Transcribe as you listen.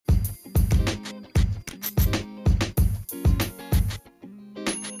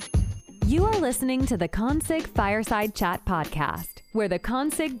You are listening to the Consig Fireside Chat podcast, where the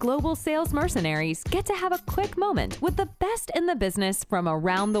Consig Global Sales Mercenaries get to have a quick moment with the best in the business from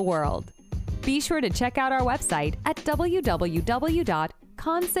around the world. Be sure to check out our website at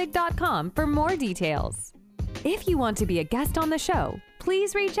www.consig.com for more details. If you want to be a guest on the show,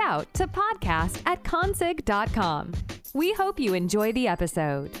 please reach out to podcast@consig.com. We hope you enjoy the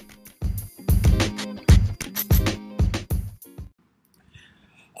episode.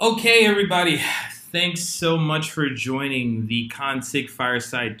 Okay, everybody. Thanks so much for joining the Consig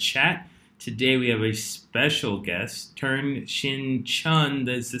Fireside Chat. Today we have a special guest, Turn-Shin Chun,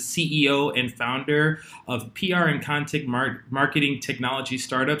 that's the CEO and founder of PR and content marketing technology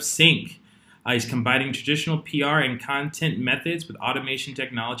startup Sync. He's combining traditional PR and content methods with automation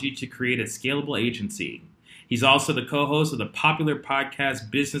technology to create a scalable agency. He's also the co-host of the popular podcast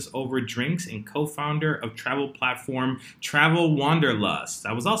Business Over Drinks and co-founder of travel platform Travel Wanderlust.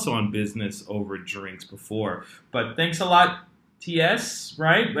 I was also on Business Over Drinks before, but thanks a lot, TS,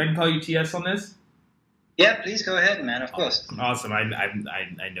 right? I can call you TS on this? Yeah, please go ahead, man, of course. Awesome.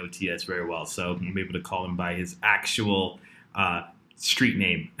 I know TS very well, so I'm able to call him by his actual street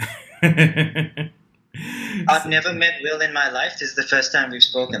name. I've never met Will in my life. This is the first time we've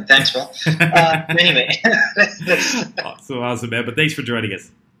spoken. Thanks, Will. Anyway. Awesome, man. But thanks for joining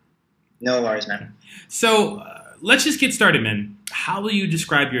us. No worries, man. So let's just get started, man. How will you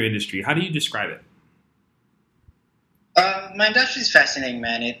describe your industry? How do you describe it? My industry is fascinating,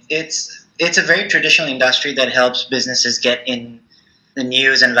 man. It's a very traditional industry that helps businesses get in the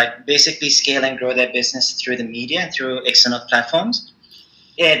news and like basically scale and grow their business through the media and through external platforms.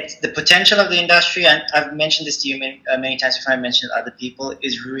 The potential of the industry, and I've mentioned this to you many times before I mentioned to other people,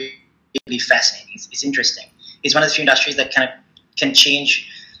 is really, really fascinating. It's interesting. It's one of the few industries that kind of can change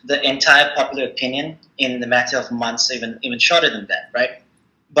the entire popular opinion in the matter of months, even shorter than that, right?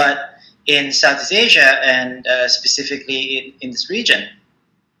 But in Southeast Asia and specifically in this region,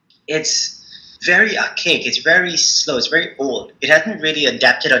 it's very archaic. It's very slow. It's very old. It hasn't really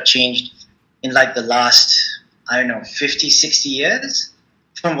adapted or changed in like the last, 50, 60 years.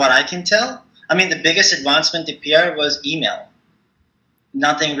 From what I can tell, I mean, the biggest advancement to PR was email.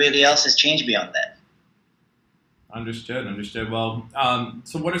 Nothing really else has changed beyond that. Understood. Well,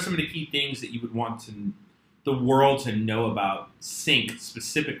 so what are some of the key things that you would want the world to know about Sync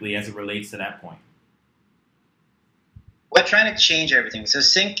specifically as it relates to that point? We're trying to change everything. So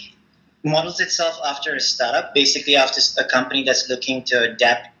Sync models itself after a startup, basically after a company that's looking to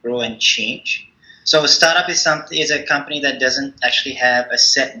adapt, grow, and change. So a startup is a company that doesn't actually have a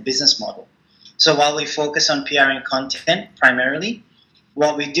set business model. So while we focus on PR and content primarily,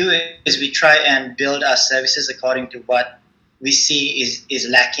 what we do is we try and build our services according to what we see is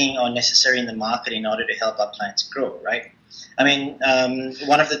lacking or necessary in the market in order to help our clients grow, right? I mean,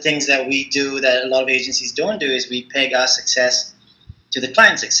 one of the things that we do that a lot of agencies don't do is we peg our success to the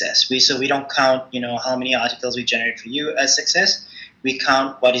client's success. So we don't count, how many articles we generate for you as success. We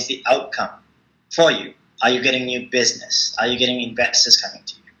count what is the outcome for you. Are you getting new business? Are you getting investors coming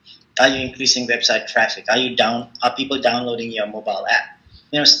to you? Are you increasing website traffic? Are people downloading your mobile app?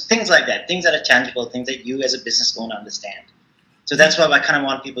 Things like that, things that are tangible, things that you as a business owner understand. So that's what I kind of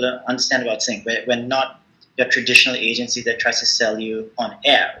want people to understand about Sync. We're not your traditional agency that tries to sell you on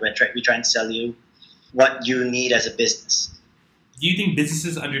air. We try and sell you what you need as a business. Do you think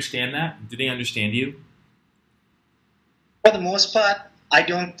businesses understand that? Do they understand you? For the most part, I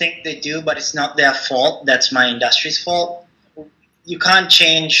don't think they do, but it's not their fault. That's my industry's fault. You can't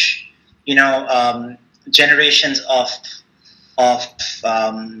change, generations of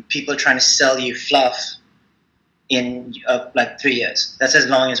people trying to sell you fluff in like 3 years. That's as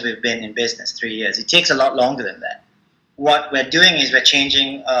long as we've been in business, 3 years. It takes a lot longer than that. What we're doing is we're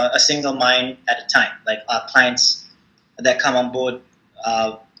changing a single mind at a time. Like our clients that come on board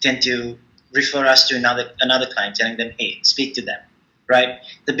tend to refer us to another client, telling them, hey, speak to them. Right.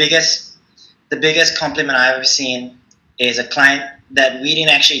 The biggest compliment I've ever seen is a client that we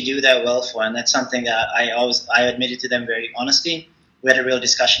didn't actually do that well for, and that's something that I admitted to them very honestly. We had a real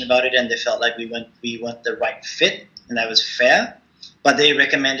discussion about it, and they felt like we weren't the right fit, and that was fair. But they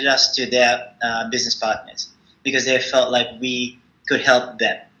recommended us to their business partners because they felt like we could help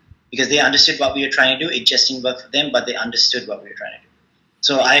them because they understood what we were trying to do. It just didn't work for them, but they understood what we were trying to do.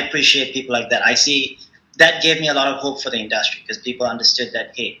 So I appreciate people like that. I see. That gave me a lot of hope for the industry because people understood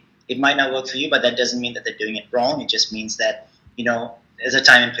that, hey, it might not work for you, but that doesn't mean that they're doing it wrong. It just means that, there's a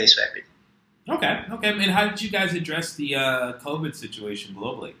time and place for everything. Okay. And how did you guys address the COVID situation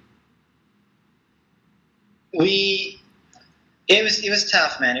globally? It was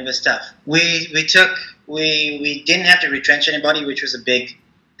tough, man. It was tough. We didn't have to retrench anybody, which was a big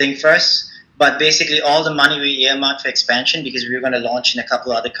thing for us. But basically, all the money we earmarked for expansion, because we were going to launch in a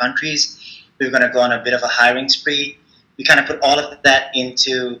couple of other countries, we were going to go on a bit of a hiring spree. We kind of put all of that back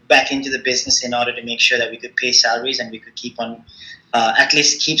into the business in order to make sure that we could pay salaries and we could keep on, at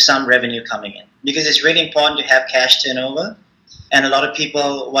least keep some revenue coming in. Because it's really important to have cash turnover. And a lot of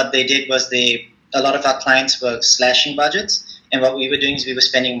people, what they did was a lot of our clients were slashing budgets. And what we were doing is we were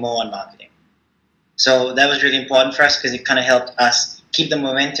spending more on marketing. So that was really important for us because it kind of helped us keep the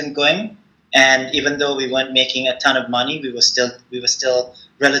momentum going. And even though we weren't making a ton of money, we were still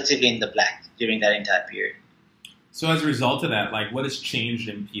relatively in the black during that entire period. So as a result of that, like, what has changed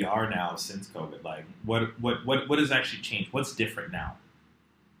in PR now since COVID? Like, what has actually changed? What's different now?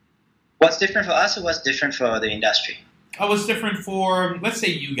 What's different for us, or what's different for the industry? Oh, what's different for, let's say,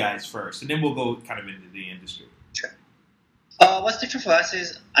 you guys first, and then we'll go kind of into the industry. Sure. What's different for us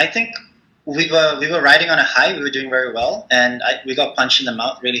is, I think we were riding on a high. We were doing very well, and we got punched in the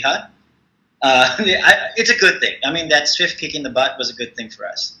mouth really hard. It's a good thing. I mean, that swift kick in the butt was a good thing for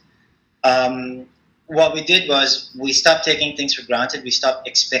us. What we did was we stopped taking things for granted. We stopped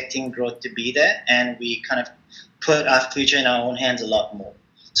expecting growth to be there, and we kind of put our future in our own hands a lot more.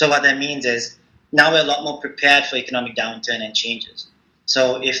 So what that means is now we're a lot more prepared for economic downturn and changes.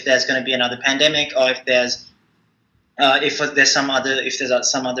 So if there's going to be another pandemic, or if there's some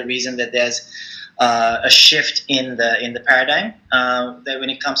other reason that there's a shift in the paradigm, that when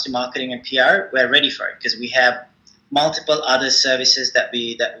it comes to marketing and PR, we're ready for it because we have multiple other services that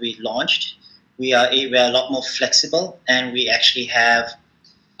we launched. We're a lot more flexible, and we actually have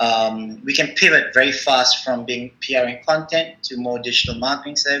we can pivot very fast from being PR and content to more digital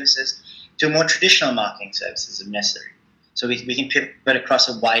marketing services to more traditional marketing services if necessary. So we can pivot across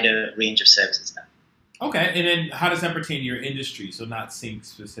a wider range of services now. Okay, and then how does that pertain to your industry? So not Sync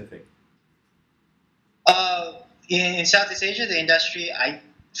specific. In Southeast Asia, the industry,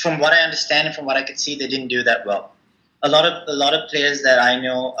 from what I understand and from what I could see, they didn't do that well. A lot of players that I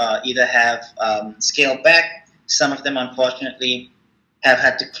know either have scaled back. Some of them, unfortunately, have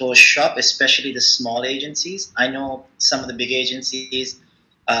had to close shop, especially the small agencies. I know some of the big agencies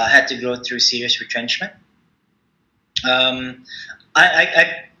had to go through serious retrenchment. I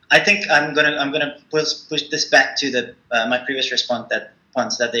think I'm gonna push this back to my previous response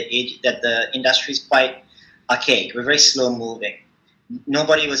that the industry is quite archaic. We're very slow moving.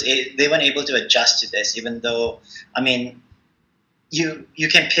 They weren't able to adjust to this, even though, I mean, you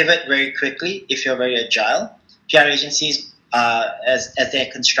can pivot very quickly if you're very agile. PR agencies, as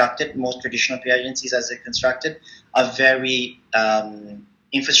they're constructed, most traditional PR agencies as they're constructed, are very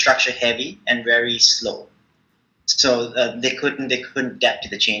infrastructure heavy and very slow. So they couldn't adapt to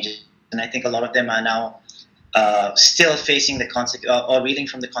the changes, and I think a lot of them are now still facing or reeling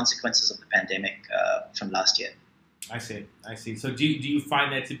from the consequences of the pandemic from last year. I see. So do you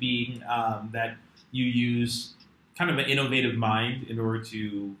find that to be that you use kind of an innovative mind in order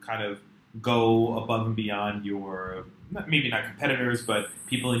to kind of go above and beyond your, maybe not competitors, but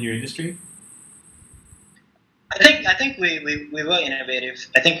people in your industry? I think we were innovative.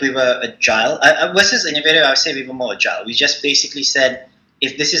 I think we were agile. Versus innovative, I would say we were more agile. We just basically said,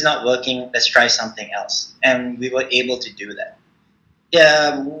 if this is not working, let's try something else, and we were able to do that.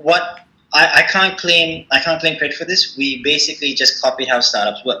 I can't claim credit for this. We basically just copied how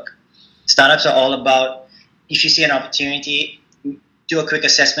startups work. Startups are all about, if you see an opportunity, do a quick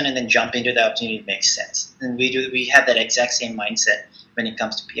assessment and then jump into the opportunity that makes sense. And we have that exact same mindset when it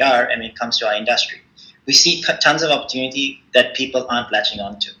comes to PR and when it comes to our industry. We see tons of opportunity that people aren't latching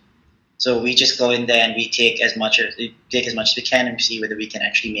onto. So we just go in there and we take as much as we can and see whether we can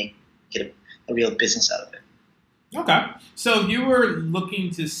actually get a real business out of it. Okay. So if you were looking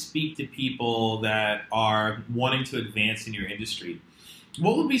to speak to people that are wanting to advance in your industry,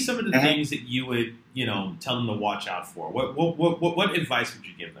 what would be some of the things that you would, tell them to watch out for? What advice would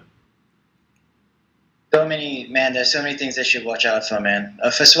you give them? There's so many things they should watch out for, man.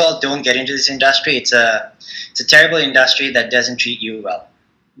 First of all, don't get into this industry. It's a terrible industry that doesn't treat you well.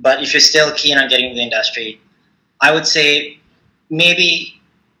 But if you're still keen on getting into the industry, I would say maybe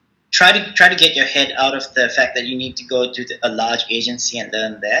try to get your head out of the fact that you need to go to a large agency and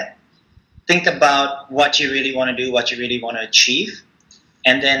learn there. Think about what you really want to do, what you really want to achieve,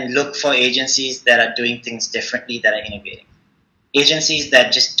 and then look for agencies that are doing things differently, that are innovating. Agencies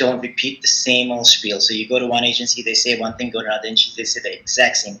that just don't repeat the same old spiel. So you go to one agency, they say one thing, go to another agency, they say the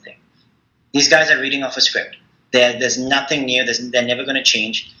exact same thing. These guys are reading off a script. There's nothing new, they're never going to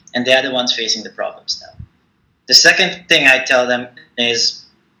change, and they're the ones facing the problems now. The second thing I tell them is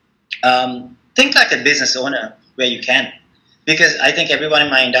think like a business owner where you can. Because I think everyone in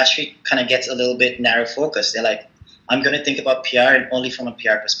my industry kind of gets a little bit narrow focused. They're like, I'm going to think about PR and only from a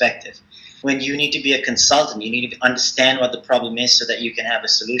PR perspective. When you need to be a consultant, you need to understand what the problem is so that you can have a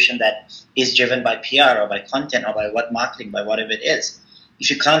solution that is driven by PR or by content or by what marketing, by whatever it is. If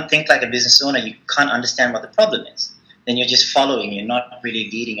you can't think like a business owner, you can't understand what the problem is. Then you're just following. You're not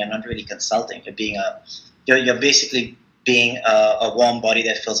really leading. You're not really consulting. You're basically being a warm body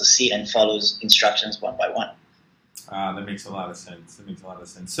that fills a seat and follows instructions one by one. That makes a lot of sense.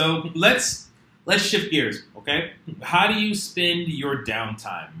 So let's shift gears, okay? How do you spend your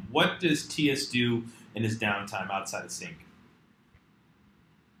downtime? What does TS do in his downtime outside of Sync?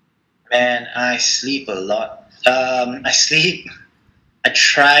 Man, I sleep a lot. I sleep. I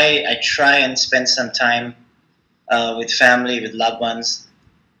try and spend some time with family, with loved ones.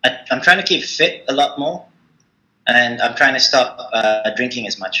 I'm trying to keep fit a lot more, and I'm trying to stop drinking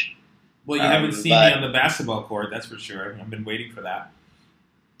as much. Well, you haven't seen me on the basketball court, that's for sure. I've been waiting for that.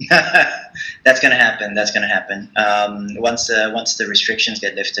 That's gonna happen. Once the restrictions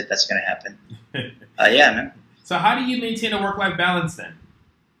get lifted, that's gonna happen. Yeah, man. So how do you maintain a work-life balance then?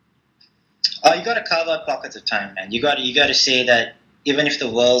 You got to carve out pockets of time, man. You got to say that even if the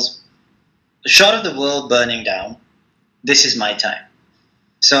world's short of the world burning down, this is my time.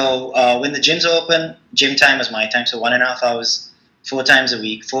 So when the gyms are open, gym time is my time. So 1.5 hours, 4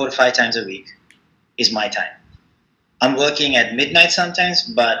 to 5 times a week is my time. I'm working at midnight sometimes,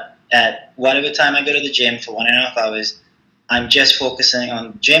 but at whatever time I go to the gym for 1.5 hours, I'm just focusing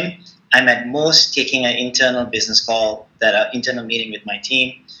on gym. I'm at most taking an internal business call, internal meeting with my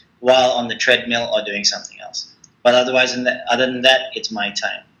team, while on the treadmill or doing something else. But otherwise, other than that, it's my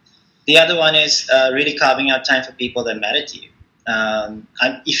time. The other one is really carving out time for people that matter to you.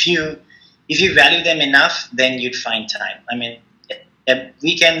 If you value them enough, then you'd find time. I mean, at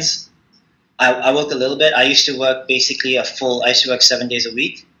weekends, I work a little bit. I used to work basically I used to work 7 days a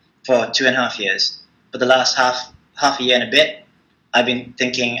week for 2.5 years. For the last half a year and a bit, I've been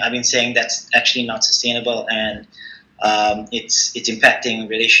saying that's actually not sustainable, and it's impacting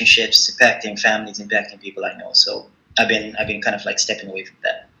relationships, it's impacting families, impacting people I know. So I've been kind of like stepping away from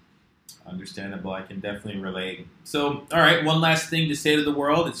that. Understandable. I can definitely relate. So, all right, one last thing to say to the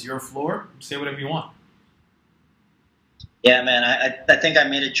world. It's your floor. Say whatever you want. Yeah, man. I think I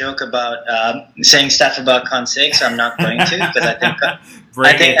made a joke about saying stuff about Consig, so I'm not going to, because I think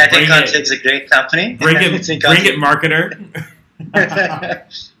Consig's a great company. Bring it, marketer.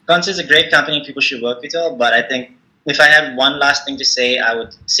 Consig's a great company. People should work with it. But I think if I had one last thing to say, I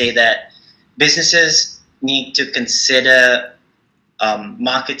would say that businesses need to consider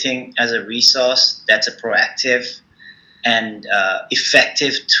marketing as a resource that's a proactive and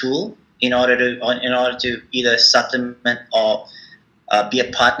effective tool in order to either supplement or be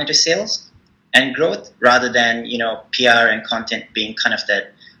a partner to sales and growth, rather than PR and content being kind of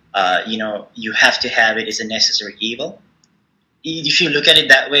that you have to have it, is a necessary evil. If you look at it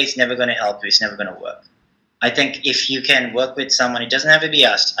that way, it's never going to help you. It's never going to work. I think if you can work with someone, it doesn't have to be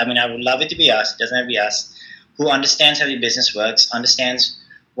us. I mean, I would love it to be us. It doesn't have to be us. Who understands how your business works, understands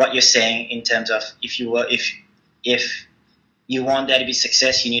what you're saying in terms of if you want there to be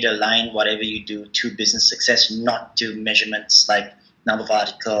success, you need to align whatever you do to business success, not to measurements like number of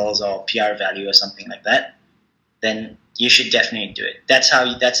articles or PR value or something like that. Then you should definitely do it. That's how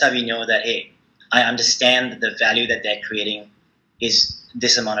you know that, hey, I understand that the value that they're creating is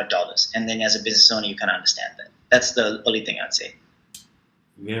this amount of dollars, and then as a business owner, you can understand that. That's the only thing I'd say.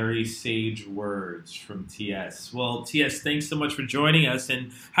 Very sage words from TS. Well, TS, thanks so much for joining us.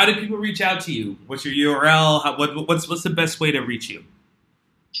 And how do people reach out to you? What's your URL? What's the best way to reach you?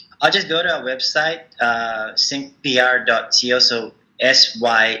 I'll just go to our website, syncpr.co, so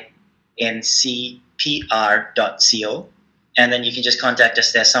syncpr.co, and then you can just contact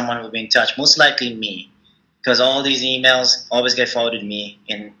us there. Someone will be in touch, most likely me, because all these emails always get forwarded to me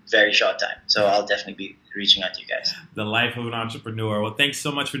in very short time. So I'll definitely be reaching out to you guys. The life of an entrepreneur. Well, thanks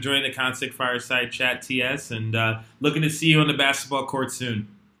so much for joining the Consig Fireside Chat, TS, and looking to see you on the basketball court soon.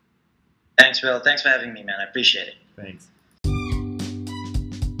 Thanks, Will. Thanks for having me, man. I appreciate it. Thanks.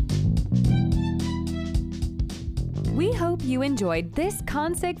 We hope you enjoyed this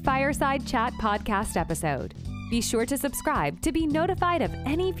Consig Fireside Chat podcast episode. Be sure to subscribe to be notified of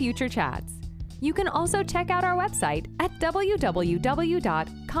any future chats. You can also check out our website at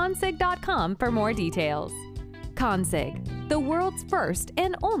www.consig.com for more details. Consig, the world's first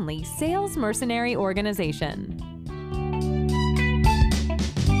and only sales mercenary organization.